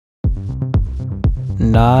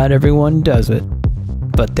Not everyone does it,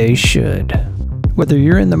 but they should. Whether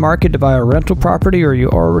you're in the market to buy a rental property or you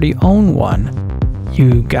already own one,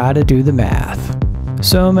 you gotta do the math.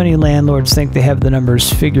 So many landlords think they have the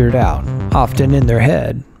numbers figured out, often in their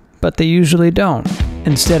head, but they usually don't.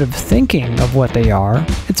 Instead of thinking of what they are,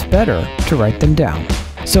 it's better to write them down.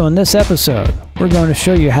 So in this episode, we're going to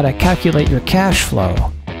show you how to calculate your cash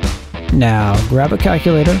flow. Now grab a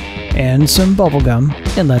calculator and some bubblegum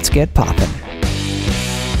and let's get poppin'.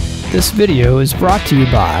 This video is brought to you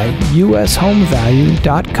by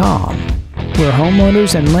ushomevalue.com, where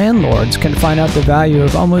homeowners and landlords can find out the value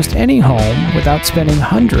of almost any home without spending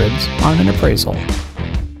hundreds on an appraisal.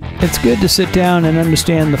 It's good to sit down and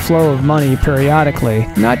understand the flow of money periodically,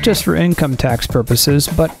 not just for income tax purposes,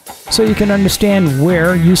 but so you can understand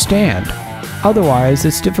where you stand. Otherwise,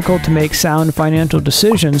 it's difficult to make sound financial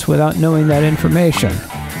decisions without knowing that information.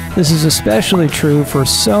 This is especially true for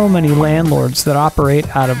so many landlords that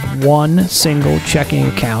operate out of one single checking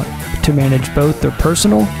account to manage both their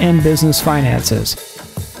personal and business finances.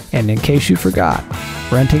 And in case you forgot,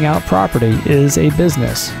 renting out property is a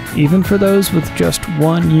business, even for those with just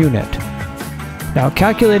one unit. Now,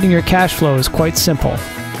 calculating your cash flow is quite simple.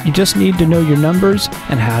 You just need to know your numbers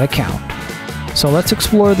and how to count. So let's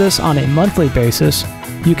explore this on a monthly basis.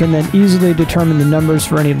 You can then easily determine the numbers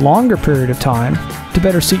for any longer period of time to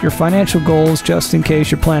better suit your financial goals, just in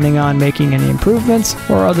case you're planning on making any improvements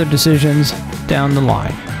or other decisions down the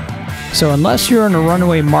line. So unless you're in a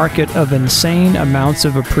runaway market of insane amounts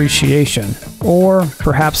of appreciation, or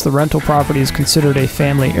perhaps the rental property is considered a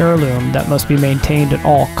family heirloom that must be maintained at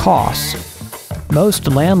all costs, most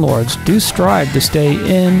landlords do strive to stay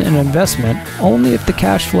in an investment only if the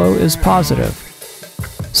cash flow is positive.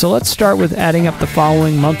 So let's start with adding up the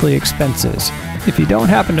following monthly expenses. If you don't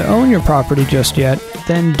happen to own your property just yet,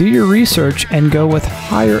 then do your research and go with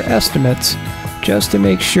higher estimates just to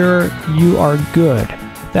make sure you are good.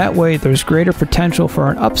 That way there's greater potential for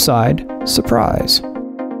an upside surprise.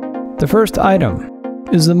 The first item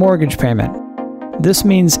is the mortgage payment. This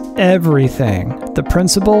means everything: the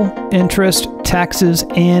principal, interest, taxes,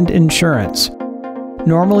 and insurance.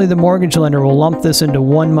 Normally the mortgage lender will lump this into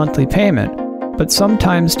one monthly payment, but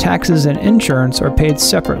sometimes taxes and insurance are paid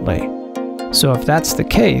separately. So if that's the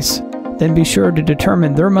case, then be sure to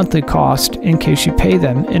determine their monthly cost in case you pay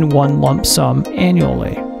them in one lump sum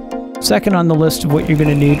annually. Second on the list of what you're going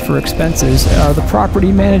to need for expenses are the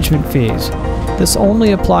property management fees. This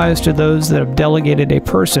only applies to those that have delegated a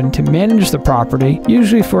person to manage the property,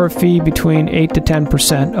 usually for a fee between 8 to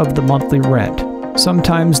 10% of the monthly rent.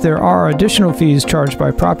 Sometimes there are additional fees charged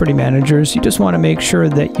by property managers. You just want to make sure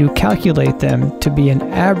that you calculate them to be an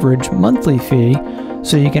average monthly fee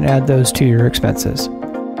so you can add those to your expenses.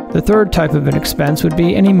 The third type of an expense would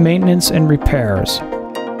be any maintenance and repairs.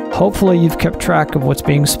 Hopefully you've kept track of what's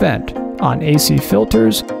being spent on AC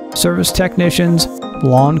filters, service technicians,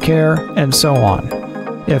 lawn care, and so on.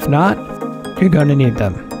 If not, you're going to need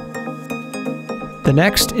them. The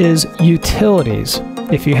next is utilities.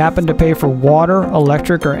 If you happen to pay for water,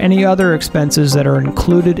 electric, or any other expenses that are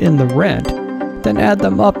included in the rent, then add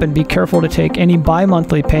them up and be careful to take any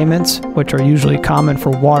bi-monthly payments, which are usually common for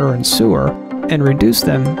water and sewer, and reduce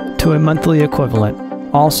them to a monthly equivalent.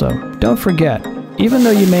 Also, don't forget, even though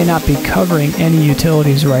you may not be covering any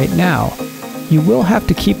utilities right now, you will have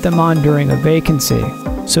to keep them on during a vacancy,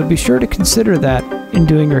 so be sure to consider that in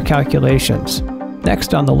doing your calculations.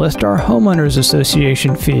 Next on the list are homeowners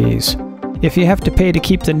association fees. If you have to pay to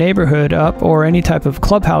keep the neighborhood up or any type of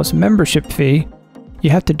clubhouse membership fee, you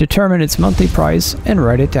have to determine its monthly price and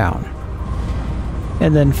write it down.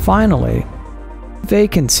 And then finally,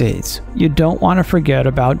 vacancies. You don't want to forget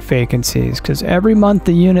about vacancies, because every month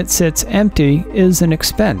the unit sits empty is an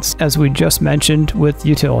expense, as we just mentioned with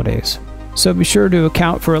utilities. So be sure to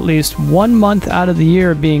account for at least 1 month out of the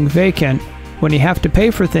year being vacant when you have to pay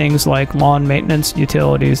for things like lawn maintenance,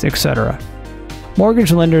 utilities, etc.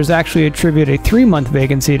 Mortgage lenders actually attribute a 3-month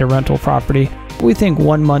vacancy to rental property, but we think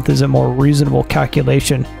 1 month is a more reasonable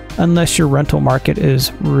calculation unless your rental market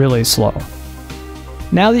is really slow.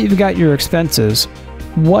 Now that you've got your expenses,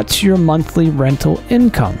 what's your monthly rental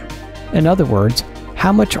income? In other words,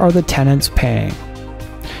 how much are the tenants paying?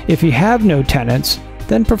 If you have no tenants,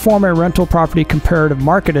 then perform a rental property comparative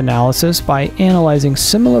market analysis by analyzing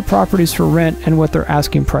similar properties for rent and what their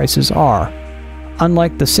asking prices are.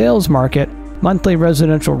 Unlike the sales market, monthly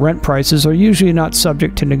residential rent prices are usually not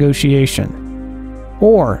subject to negotiation.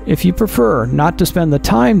 Or, if you prefer not to spend the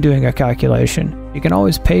time doing a calculation, you can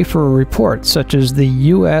always pay for a report such as the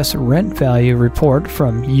U.S. Rent Value Report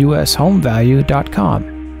from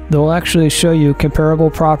ushomevalue.com. They'll actually show you comparable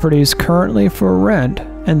properties currently for rent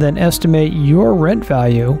and then estimate your rent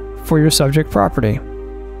value for your subject property.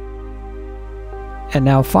 And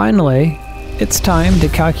now finally, it's time to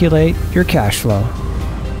calculate your cash flow.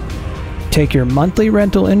 Take your monthly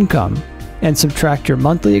rental income and subtract your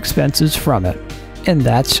monthly expenses from it, and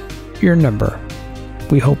that's your number.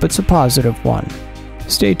 We hope it's a positive one.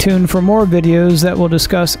 Stay tuned for more videos that will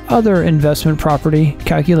discuss other investment property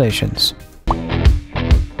calculations.